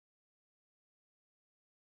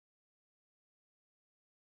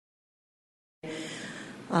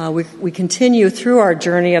We continue through our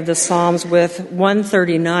journey of the Psalms with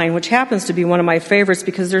 139, which happens to be one of my favorites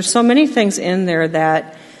because there's so many things in there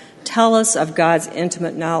that tell us of God's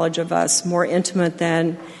intimate knowledge of us, more intimate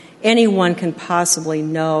than anyone can possibly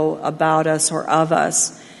know about us or of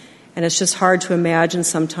us. And it's just hard to imagine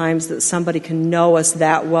sometimes that somebody can know us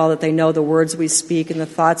that well, that they know the words we speak and the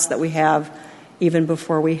thoughts that we have even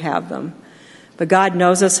before we have them. But God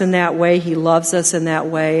knows us in that way. He loves us in that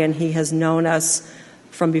way, and He has known us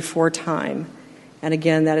from before time. And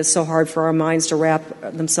again, that is so hard for our minds to wrap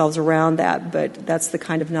themselves around that, but that's the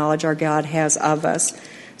kind of knowledge our God has of us.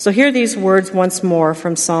 So hear these words once more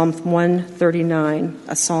from Psalm 139,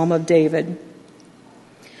 a psalm of David.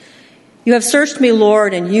 You have searched me,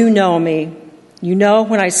 Lord, and you know me. You know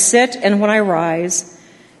when I sit and when I rise.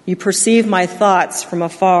 You perceive my thoughts from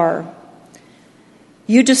afar.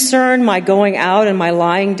 You discern my going out and my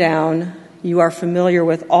lying down. You are familiar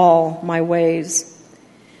with all my ways.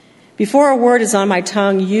 Before a word is on my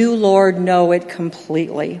tongue, you, Lord, know it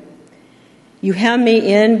completely. You hem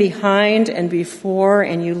me in behind and before,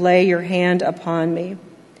 and you lay your hand upon me.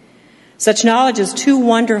 Such knowledge is too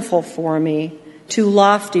wonderful for me, too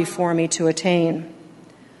lofty for me to attain.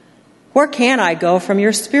 Where can I go from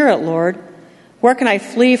your spirit, Lord? Where can I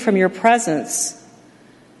flee from your presence?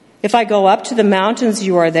 If I go up to the mountains,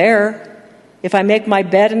 you are there. If I make my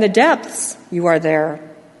bed in the depths, you are there.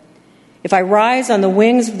 If I rise on the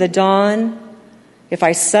wings of the dawn, if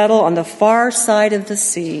I settle on the far side of the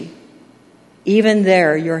sea, even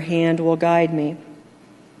there your hand will guide me.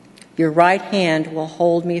 Your right hand will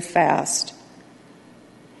hold me fast.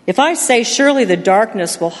 If I say, surely the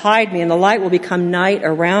darkness will hide me and the light will become night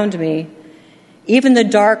around me, even the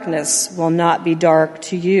darkness will not be dark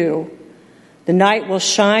to you. The night will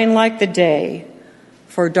shine like the day,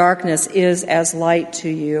 for darkness is as light to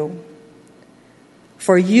you.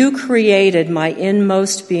 For you created my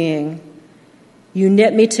inmost being. You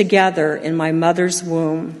knit me together in my mother's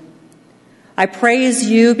womb. I praise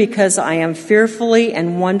you because I am fearfully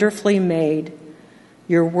and wonderfully made.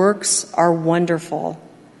 Your works are wonderful.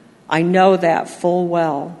 I know that full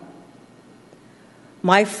well.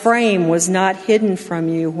 My frame was not hidden from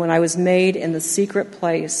you when I was made in the secret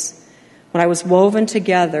place, when I was woven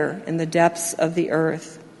together in the depths of the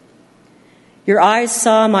earth. Your eyes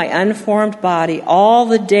saw my unformed body. All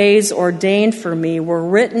the days ordained for me were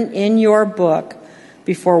written in your book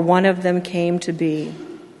before one of them came to be.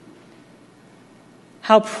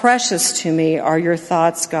 How precious to me are your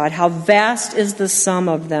thoughts, God. How vast is the sum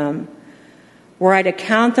of them. Were I to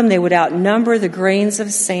count them, they would outnumber the grains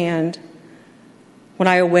of sand. When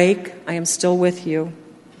I awake, I am still with you.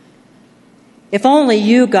 If only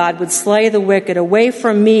you, God, would slay the wicked. Away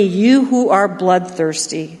from me, you who are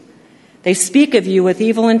bloodthirsty. They speak of you with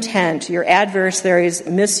evil intent. Your adversaries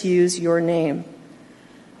misuse your name.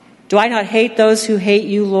 Do I not hate those who hate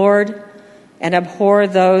you, Lord, and abhor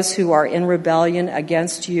those who are in rebellion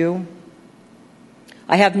against you?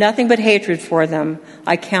 I have nothing but hatred for them.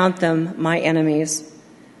 I count them my enemies.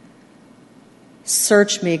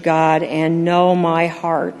 Search me, God, and know my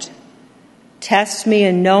heart. Test me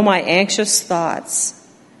and know my anxious thoughts.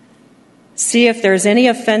 See if there's any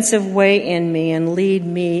offensive way in me and lead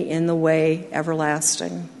me in the way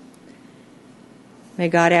everlasting. May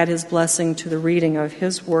God add his blessing to the reading of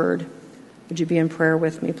his word. Would you be in prayer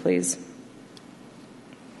with me, please?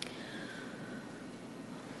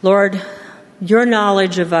 Lord, your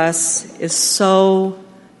knowledge of us is so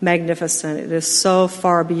magnificent. It is so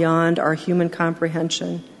far beyond our human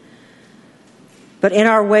comprehension. But in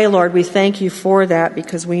our way, Lord, we thank you for that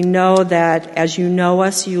because we know that as you know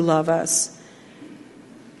us, you love us.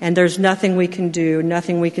 And there's nothing we can do,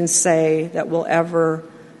 nothing we can say that will ever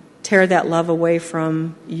tear that love away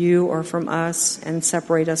from you or from us and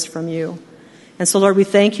separate us from you. And so, Lord, we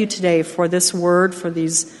thank you today for this word, for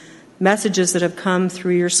these messages that have come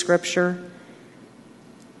through your scripture.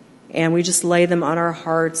 And we just lay them on our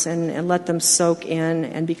hearts and let them soak in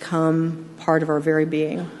and become part of our very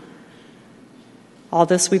being. All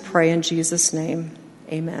this we pray in Jesus' name.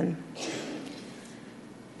 Amen.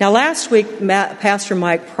 Now, last week, Pastor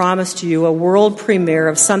Mike promised you a world premiere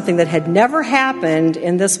of something that had never happened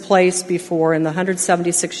in this place before in the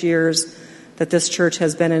 176 years that this church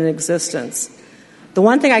has been in existence. The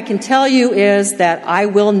one thing I can tell you is that I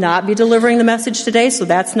will not be delivering the message today, so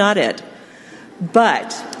that's not it.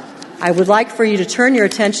 But I would like for you to turn your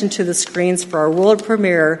attention to the screens for our world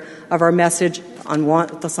premiere of our message on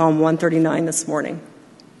the Psalm 139 this morning.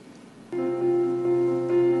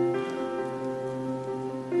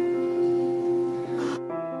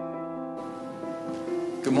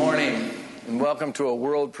 Good morning and welcome to a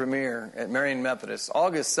world premiere at Marion Methodist,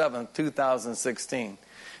 August 7th, 2016.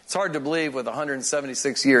 It's hard to believe with a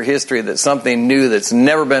 176-year history that something new that's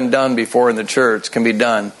never been done before in the church can be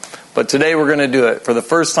done. But today we're going to do it for the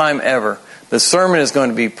first time ever. The sermon is going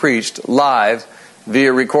to be preached live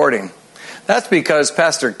via recording. That's because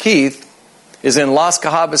Pastor Keith is in Las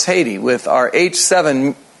Cahabas, Haiti with our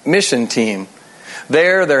H7 mission team.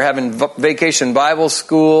 They're having vacation Bible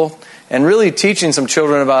school and really teaching some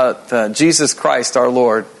children about Jesus Christ our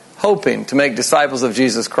Lord, hoping to make disciples of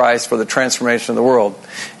Jesus Christ for the transformation of the world.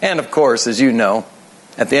 And of course, as you know,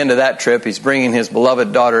 at the end of that trip, he's bringing his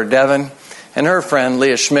beloved daughter Devin and her friend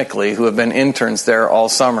Leah Schmickley, who have been interns there all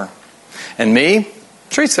summer. And me,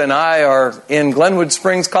 Teresa and I are in Glenwood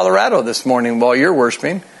Springs, Colorado this morning while you're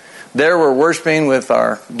worshiping. There we're worshiping with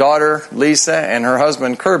our daughter Lisa and her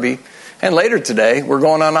husband Kirby. And later today, we're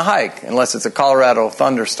going on a hike, unless it's a Colorado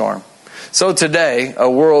thunderstorm. So today, a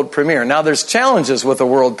world premiere. Now there's challenges with a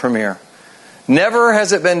world premiere. Never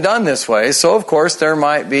has it been done this way, so of course there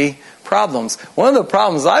might be problems. One of the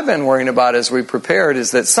problems I've been worrying about as we prepared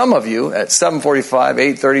is that some of you at 7:45,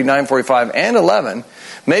 8:30, 9:45, and 11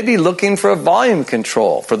 may be looking for a volume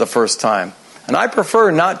control for the first time. And I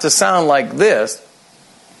prefer not to sound like this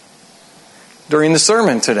during the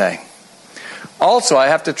sermon today. Also, I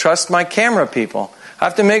have to trust my camera people. I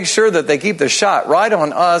have to make sure that they keep the shot right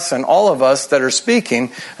on us and all of us that are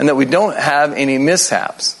speaking and that we don't have any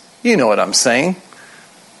mishaps. You know what I'm saying.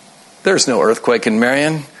 There's no earthquake in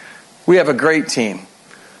Marion. We have a great team.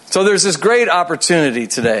 So there's this great opportunity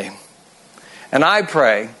today. And I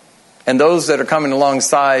pray, and those that are coming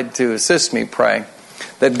alongside to assist me pray,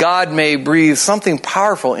 that God may breathe something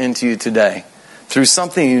powerful into you today through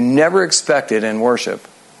something you never expected in worship,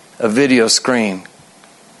 a video screen.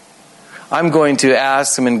 I'm going to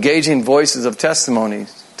ask some engaging voices of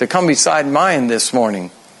testimonies to come beside mine this morning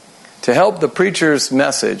to help the preacher's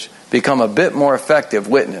message become a bit more effective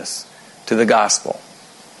witness to the gospel.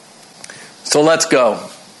 So let's go.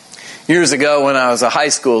 Years ago when I was a high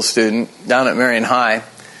school student down at Marion High,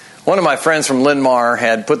 one of my friends from Linn-Mar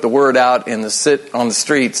had put the word out on the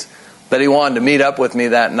streets that he wanted to meet up with me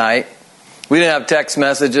that night. We didn't have text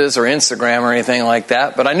messages or Instagram or anything like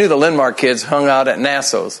that, but I knew the Linn-Mar kids hung out at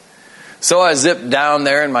Nasso's. So I zipped down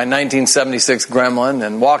there in my 1976 Gremlin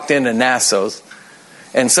and walked into Nasso's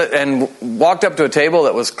and walked up to a table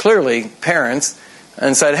that was clearly parents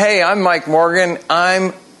and said, "Hey, I'm Mike Morgan.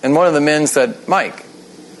 And one of the men said, "Mike,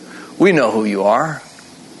 we know who you are."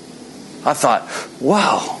 I thought,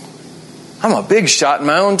 wow, I'm a big shot in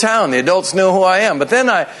my own town. The adults know who I am. But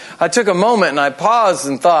then I took a moment and I paused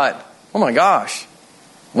and thought, oh my gosh,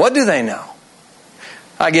 what do they know?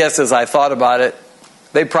 I guess as I thought about it,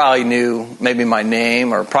 they probably knew maybe my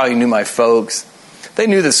name or probably knew my folks. They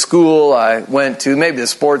knew the school I went to, maybe the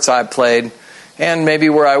sports I played, and maybe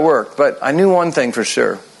where I worked. But I knew one thing for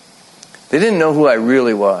sure. They didn't know who I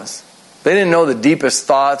really was. They didn't know the deepest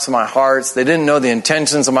thoughts of my hearts. They didn't know the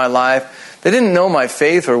intentions of my life. They didn't know my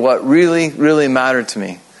faith or what really, really mattered to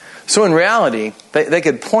me. So in reality, they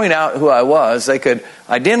could point out who I was. They could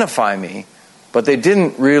identify me, but they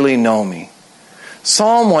didn't really know me.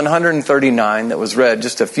 Psalm 139 that was read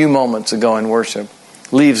just a few moments ago in worship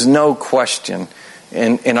leaves no question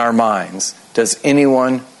in our minds. Does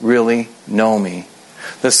anyone really know me?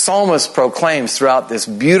 The psalmist proclaims throughout this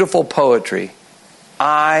beautiful poetry,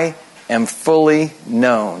 I am fully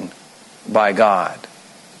known by God.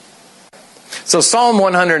 So Psalm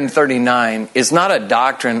 139 is not a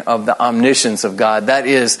doctrine of the omniscience of God. That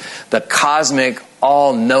is the cosmic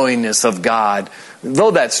all-knowingness of God.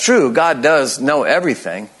 Though that's true, God does know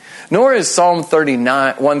everything. Nor is Psalm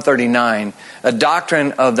 139 a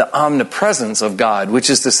doctrine of the omnipresence of God,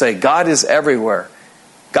 which is to say God is everywhere.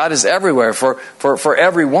 God is everywhere for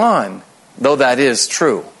everyone, though that is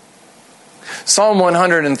true. Psalm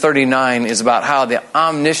 139 is about how the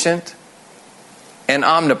omniscient and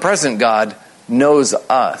omnipresent God knows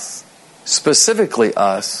us, specifically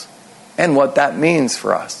us, and what that means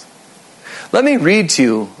for us. Let me read to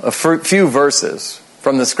you a few verses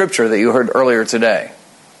from the scripture that you heard earlier today.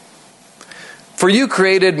 For you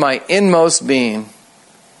created my inmost being.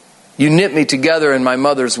 You knit me together in my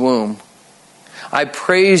mother's womb. I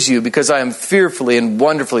praise you because I am fearfully and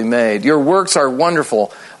wonderfully made. Your works are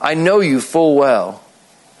wonderful. I know you full well.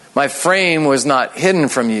 My frame was not hidden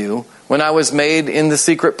from you when I was made in the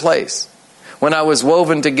secret place, when I was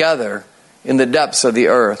woven together in the depths of the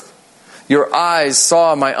earth. Your eyes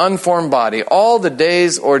saw my unformed body. All the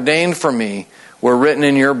days ordained for me were written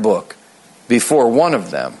in your book before one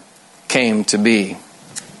of them came to be.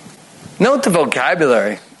 Note the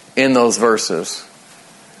vocabulary in those verses.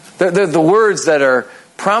 The words that are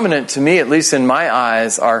prominent to me, at least in my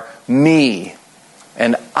eyes, are me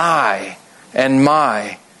and I and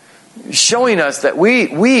my. showing us that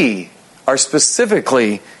we are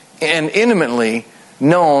specifically and intimately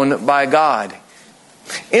known by God.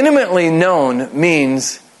 Intimately known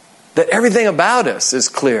means that everything about us is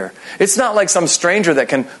clear. It's not like some stranger that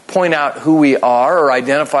can point out who we are or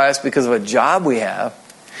identify us because of a job we have.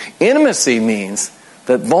 Intimacy means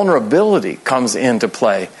that vulnerability comes into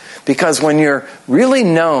play. Because when you're really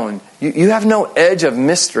known, you have no edge of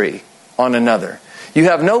mystery on another. You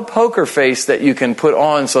have no poker face that you can put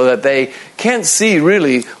on so that they can't see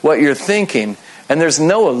really what you're thinking. And there's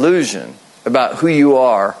no illusion about who you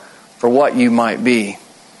are or what you might be.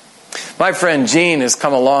 My friend Gene has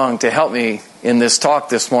come along to help me in this talk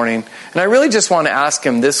this morning. And I really just want to ask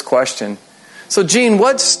him this question. So Gene,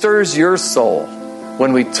 what stirs your soul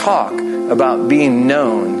when we talk about being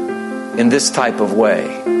known in this type of way?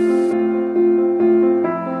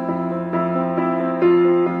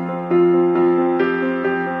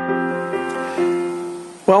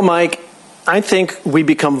 Well, Mike, I think we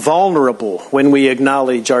become vulnerable when we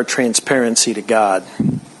acknowledge our transparency to God.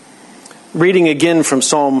 Reading again from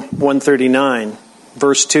Psalm 139,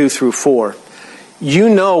 verse 2 through 4. You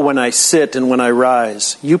know when I sit and when I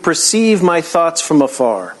rise. You perceive my thoughts from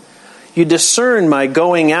afar. You discern my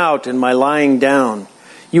going out and my lying down.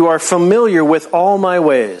 You are familiar with all my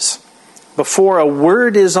ways. Before a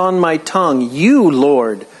word is on my tongue, you,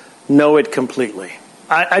 Lord, know it completely.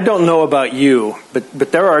 I don't know about you,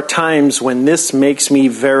 but there are times when this makes me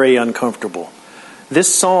very uncomfortable.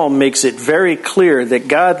 This psalm makes it very clear that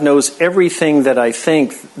God knows everything that I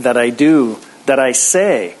think, that I do, that I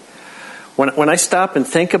say. When I stop and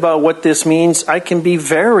think about what this means, I can be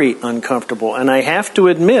very uncomfortable. And I have to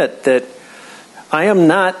admit that I'm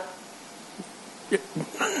not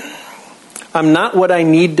what I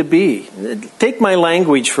need to be. Take my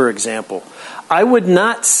language, for example. I would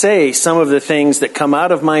not say some of the things that come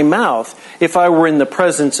out of my mouth if I were in the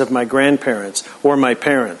presence of my grandparents or my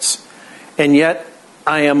parents. And yet,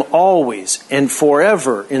 I am always and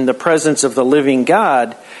forever in the presence of the living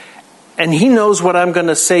God, and He knows what I'm going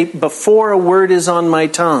to say before a word is on my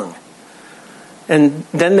tongue. And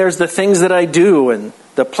then there's the things that I do and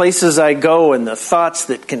the places I go and the thoughts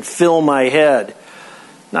that can fill my head.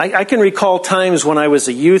 I can recall times when I was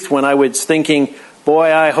a youth when I was thinking,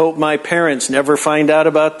 boy, I hope my parents never find out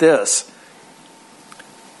about this.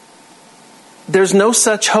 There's no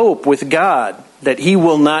such hope with God that He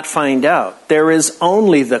will not find out. There is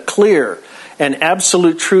only the clear and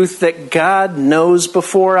absolute truth that God knows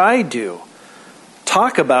before I do.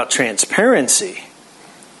 Talk about transparency.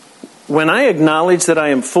 When I acknowledge that I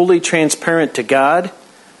am fully transparent to God,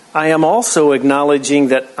 I am also acknowledging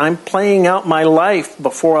that I'm playing out my life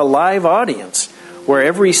before a live audience where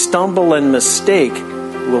every stumble and mistake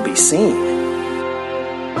will be seen.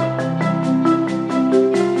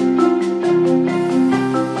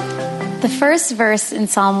 The first verse in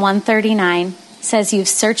Psalm 139 says, "You've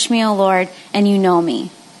searched me, O Lord, and you know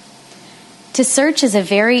me." To search is a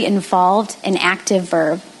very involved and active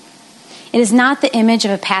verb. It is not the image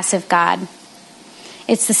of a passive God.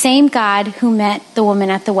 It's the same God who met the woman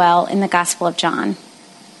at the well in the Gospel of John.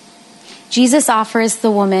 Jesus offers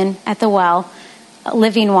the woman at the well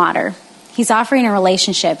living water. He's offering a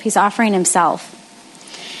relationship. He's offering Himself.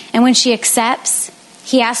 And when she accepts,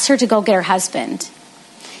 He asks her to go get her husband.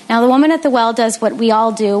 Now, the woman at the well does what we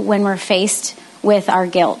all do when we're faced with our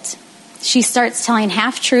guilt. She starts telling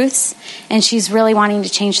half-truths, and she's really wanting to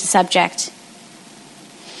change the subject.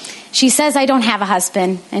 She says, "I don't have a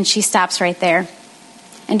husband," and she stops right there.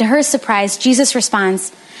 And to her surprise, Jesus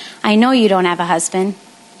responds, "I know you don't have a husband.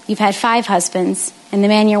 You've had 5 husbands, and the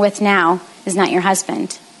man you're with now is not your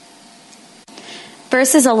husband."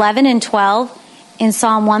 Verses 11 and 12 in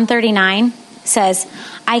Psalm 139 says,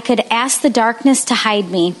 "I could ask the darkness to hide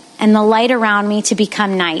me and the light around me to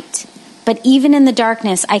become night. But even in the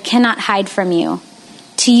darkness, I cannot hide from you.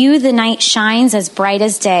 To you, the night shines as bright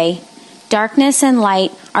as day. Darkness and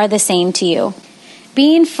light are the same to you."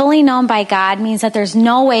 Being fully known by God means that there's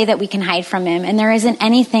no way that we can hide from Him, and there isn't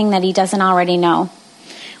anything that He doesn't already know.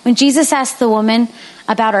 When Jesus asked the woman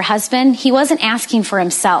about her husband, He wasn't asking for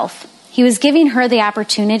Himself. He was giving her the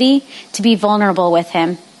opportunity to be vulnerable with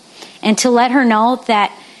Him and to let her know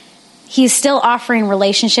that He's still offering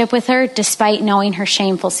relationship with her despite knowing her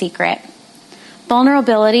shameful secret.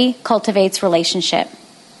 Vulnerability cultivates relationship.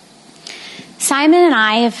 Simon and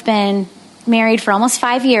I have been married for almost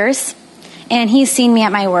 5 years, and he's seen me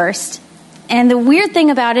at my worst. And the weird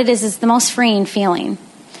thing about it is it's the most freeing feeling.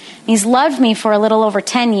 He's loved me for a little over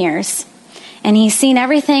 10 years, and he's seen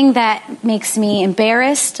everything that makes me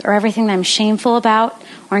embarrassed or everything that I'm shameful about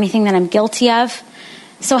or anything that I'm guilty of.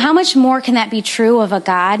 So how much more can that be true of a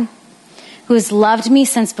God who has loved me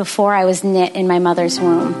since before I was knit in my mother's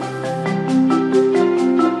womb.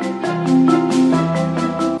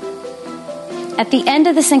 At the end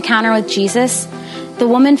of this encounter with Jesus, the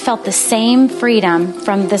woman felt the same freedom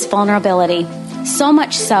from this vulnerability, so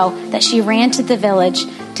much so that she ran to the village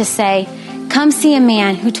to say, "Come see a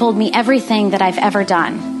man who told me everything that I've ever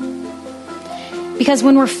done." Because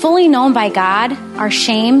when we're fully known by God, our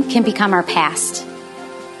shame can become our past.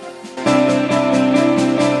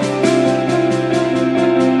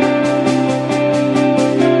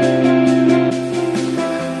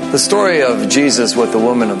 The story of Jesus with the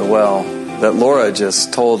woman of the well that Laura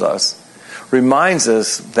just told us reminds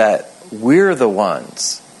us that we're the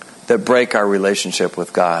ones that break our relationship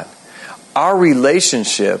with God. Our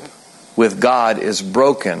relationship with God is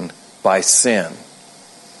broken by sin.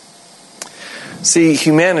 See,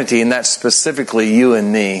 humanity, and that's specifically you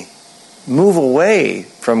and me, move away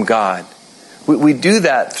from God. We do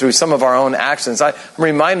that through some of our own actions. I'm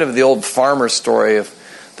reminded of the old farmer story of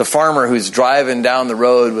the farmer who's driving down the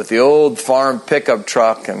road with the old farm pickup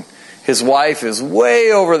truck, and his wife is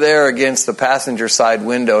way over there against the passenger side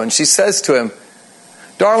window, and she says to him,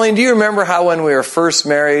 "Darling, do you remember how when we were first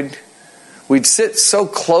married, we'd sit so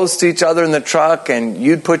close to each other in the truck and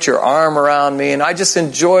you'd put your arm around me and I just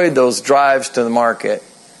enjoyed those drives to the market.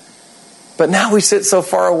 But now we sit so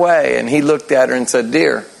far away." And he looked at her and said,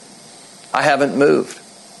 "Dear, I haven't moved."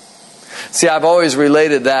 See, I've always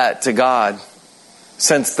related that to God.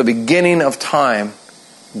 Since the beginning of time,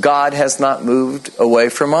 God has not moved away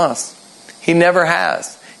from us. He never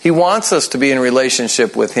has. He wants us to be in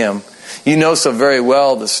relationship with Him. You know so very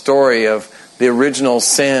well the story of the original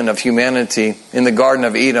sin of humanity in the Garden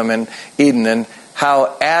of Eden and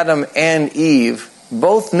how Adam and Eve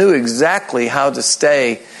both knew exactly how to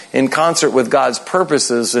stay in concert with God's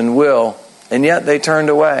purposes and will, and yet they turned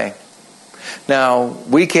away. Now,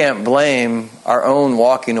 we can't blame our own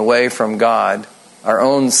walking away from God, our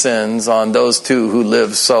own sins, on those two who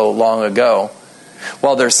lived so long ago.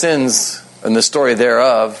 While their sins and the story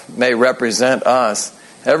thereof may represent us,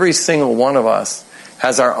 every single one of us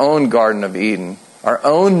has our own Garden of Eden, our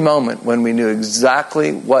own moment when we knew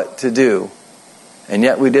exactly what to do, and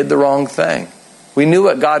yet we did the wrong thing. We knew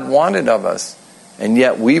what God wanted of us, and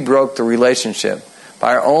yet we broke the relationship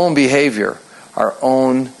by our own behavior, our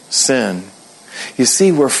own sin. You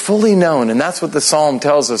see, we're fully known, and that's what the Psalm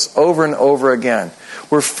tells us over and over again.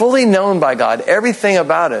 We're fully known by God, everything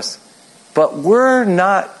about us, but we're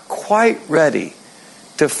not quite ready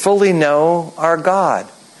to fully know our God.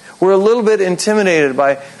 We're a little bit intimidated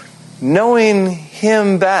by knowing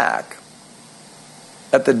Him back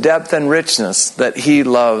at the depth and richness that He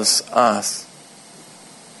loves us.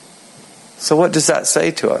 So what does that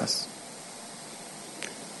say to us?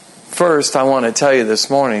 First, I want to tell you this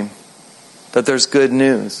morning that there's good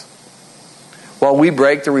news. While we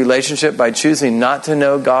break the relationship by choosing not to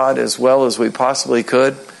know God as well as we possibly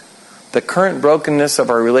could, the current brokenness of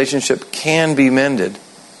our relationship can be mended.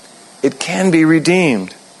 It can be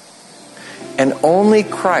redeemed. And only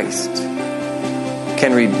Christ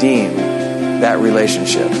can redeem that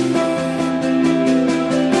relationship.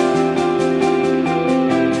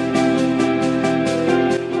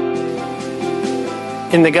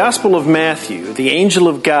 In the Gospel of Matthew, the angel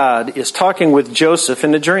of God is talking with Joseph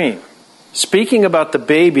in a dream. Speaking about the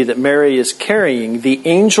baby that Mary is carrying, the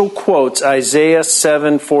angel quotes Isaiah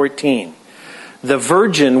 7:14. "The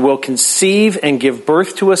virgin will conceive and give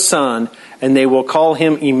birth to a son, and they will call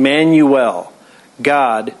him Emmanuel,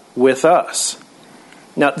 God with us."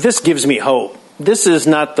 Now, this gives me hope. This is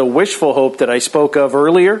not the wishful hope that I spoke of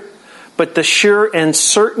earlier, but the sure and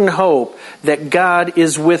certain hope that God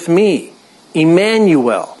is with me.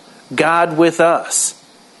 Emmanuel, God with us.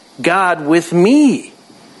 God with me.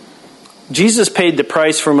 Jesus paid the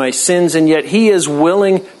price for my sins, and yet He is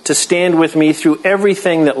willing to stand with me through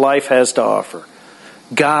everything that life has to offer.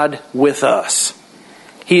 God with us.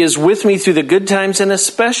 He is with me through the good times and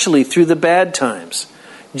especially through the bad times.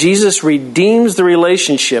 Jesus redeems the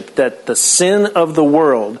relationship that the sin of the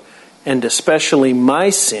world, and especially my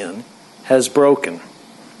sin, has broken.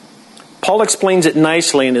 Paul explains it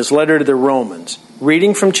nicely in his letter to the Romans,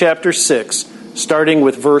 reading from chapter 6, starting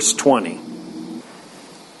with verse 20.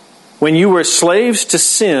 "When you were slaves to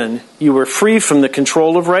sin, you were free from the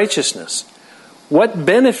control of righteousness. What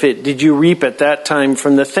benefit did you reap at that time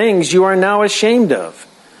from the things you are now ashamed of?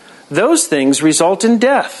 Those things result in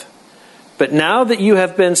death. But now that you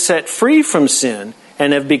have been set free from sin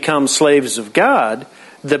and have become slaves of God,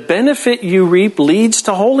 the benefit you reap leads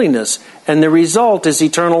to holiness, and the result is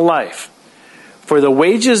eternal life. For the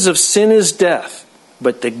wages of sin is death,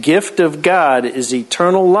 but the gift of God is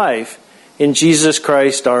eternal life in Jesus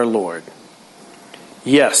Christ our Lord."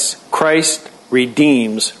 Yes, Christ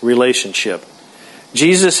redeems relationship.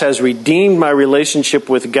 Jesus has redeemed my relationship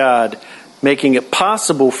with God, making it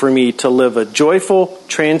possible for me to live a joyful,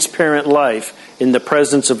 transparent life in the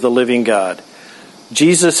presence of the living God.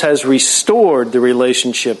 Jesus has restored the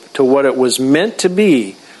relationship to what it was meant to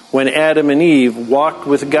be when Adam and Eve walked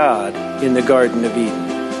with God in the Garden of Eden.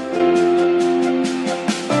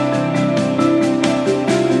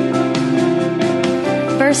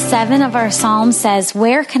 Verse 7 of our psalm says,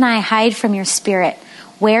 "Where can I hide from your spirit?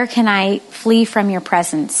 Where can I flee from your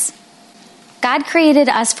presence?" God created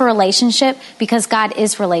us for relationship because God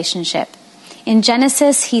is relationship. In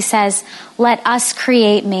Genesis, he says, "Let us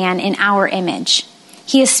create man in our image."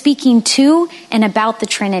 He is speaking to and about the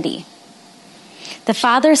Trinity. The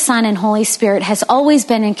Father, Son, and Holy Spirit has always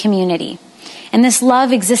been in community, and this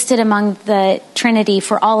love existed among the Trinity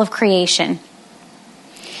for all of creation.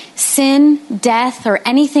 Sin, death, or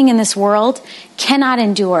anything in this world cannot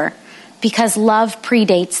endure because love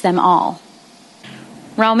predates them all.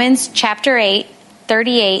 Romans chapter 8,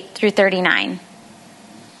 38 through 39.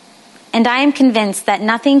 "And I am convinced that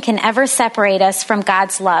nothing can ever separate us from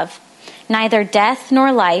God's love, neither death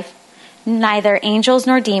nor life, neither angels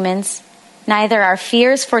nor demons, neither our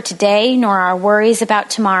fears for today nor our worries about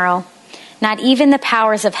tomorrow. Not even the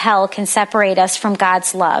powers of hell can separate us from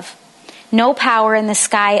God's love. No power in the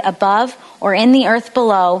sky above or in the earth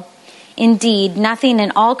below. Indeed, nothing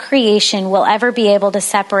in all creation will ever be able to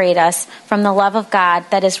separate us from the love of God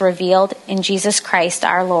that is revealed in Jesus Christ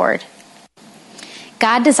our Lord."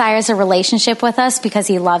 God desires a relationship with us because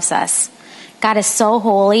he loves us. God is so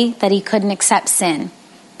holy that he couldn't accept sin,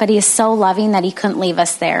 but he is so loving that he couldn't leave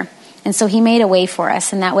us there. And so he made a way for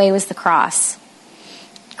us, and that way was the cross.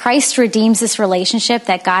 Christ redeems this relationship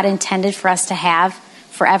that God intended for us to have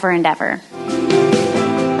forever and ever.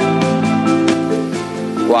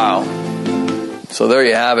 Wow. So there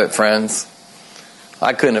you have it, friends.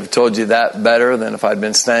 I couldn't have told you that better than if I'd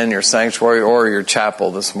been standing in your sanctuary or your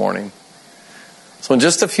chapel this morning. So in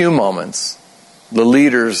just a few moments, the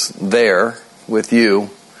leaders there with you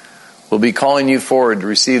will be calling you forward to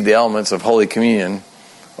receive the elements of Holy Communion,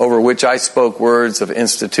 over which I spoke words of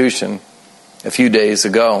institution a few days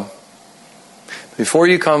ago. Before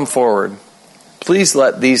you come forward, please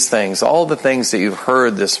let these things, all the things that you've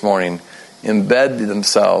heard this morning, embed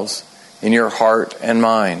themselves in your heart and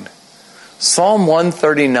mind. Psalm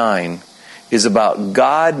 139 is about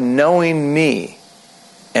God knowing me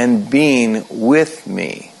and being with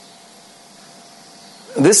me.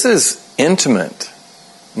 This is intimate,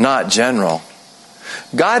 not general.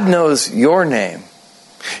 God knows your name.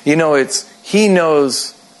 You know, He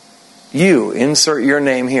knows you. Insert your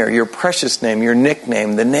name here, your precious name, your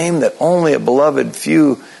nickname, the name that only a beloved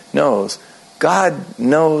few knows. God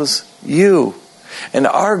knows you. And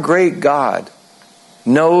our great God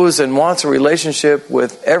knows and wants a relationship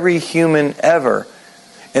with every human ever.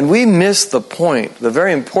 And we miss the point, the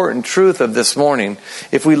very important truth of this morning.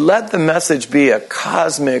 If we let the message be a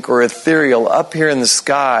cosmic or ethereal, up here in the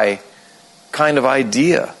sky kind of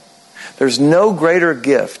idea, there's no greater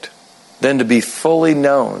gift than to be fully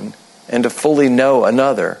known and to fully know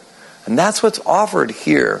another. And that's what's offered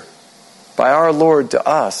here by our Lord to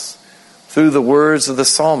us through the words of the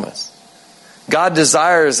psalmist. God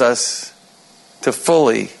desires us to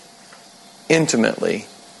fully, intimately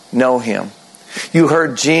know Him. You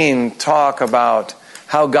heard Gene talk about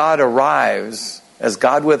how God arrives as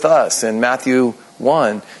God with us in Matthew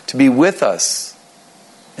 1, to be with us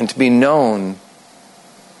and to be known.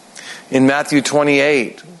 In Matthew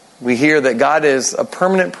 28, we hear that God is a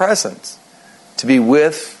permanent presence, to be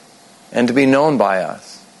with and to be known by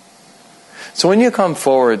us. So when you come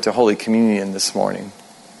forward to Holy Communion this morning,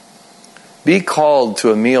 be called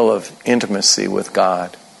to a meal of intimacy with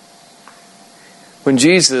God. When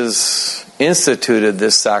Jesus instituted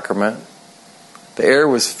this sacrament, the air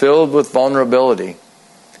was filled with vulnerability,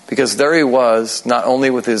 because there he was, not only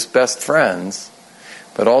with his best friends,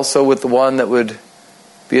 but also with the one that would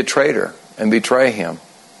be a traitor and betray him.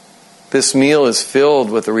 This meal is filled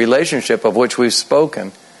with the relationship of which we've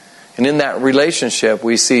spoken. And in that relationship,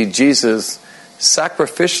 we see Jesus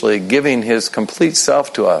sacrificially giving his complete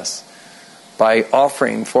self to us by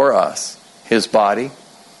offering for us his body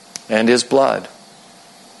and his blood.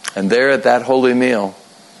 And there at that holy meal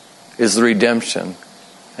is the redemption.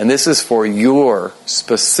 And this is for your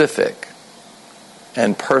specific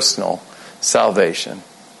and personal salvation.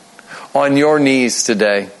 On your knees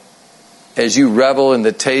today, as you revel in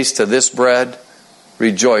the taste of this bread,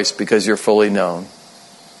 rejoice because you're fully known.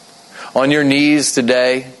 On your knees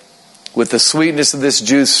today, with the sweetness of this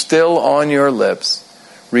juice still on your lips,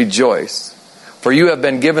 rejoice, For you have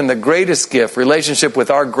been given the greatest gift, relationship with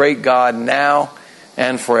our great God now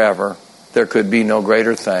and forever. There could be no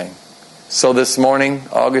greater thing. So this morning,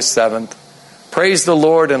 August 7th, praise the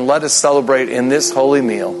Lord and let us celebrate in this holy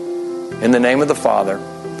meal. In the name of the Father,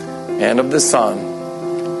 and of the Son,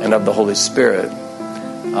 and of the Holy Spirit.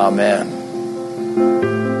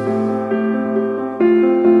 Amen.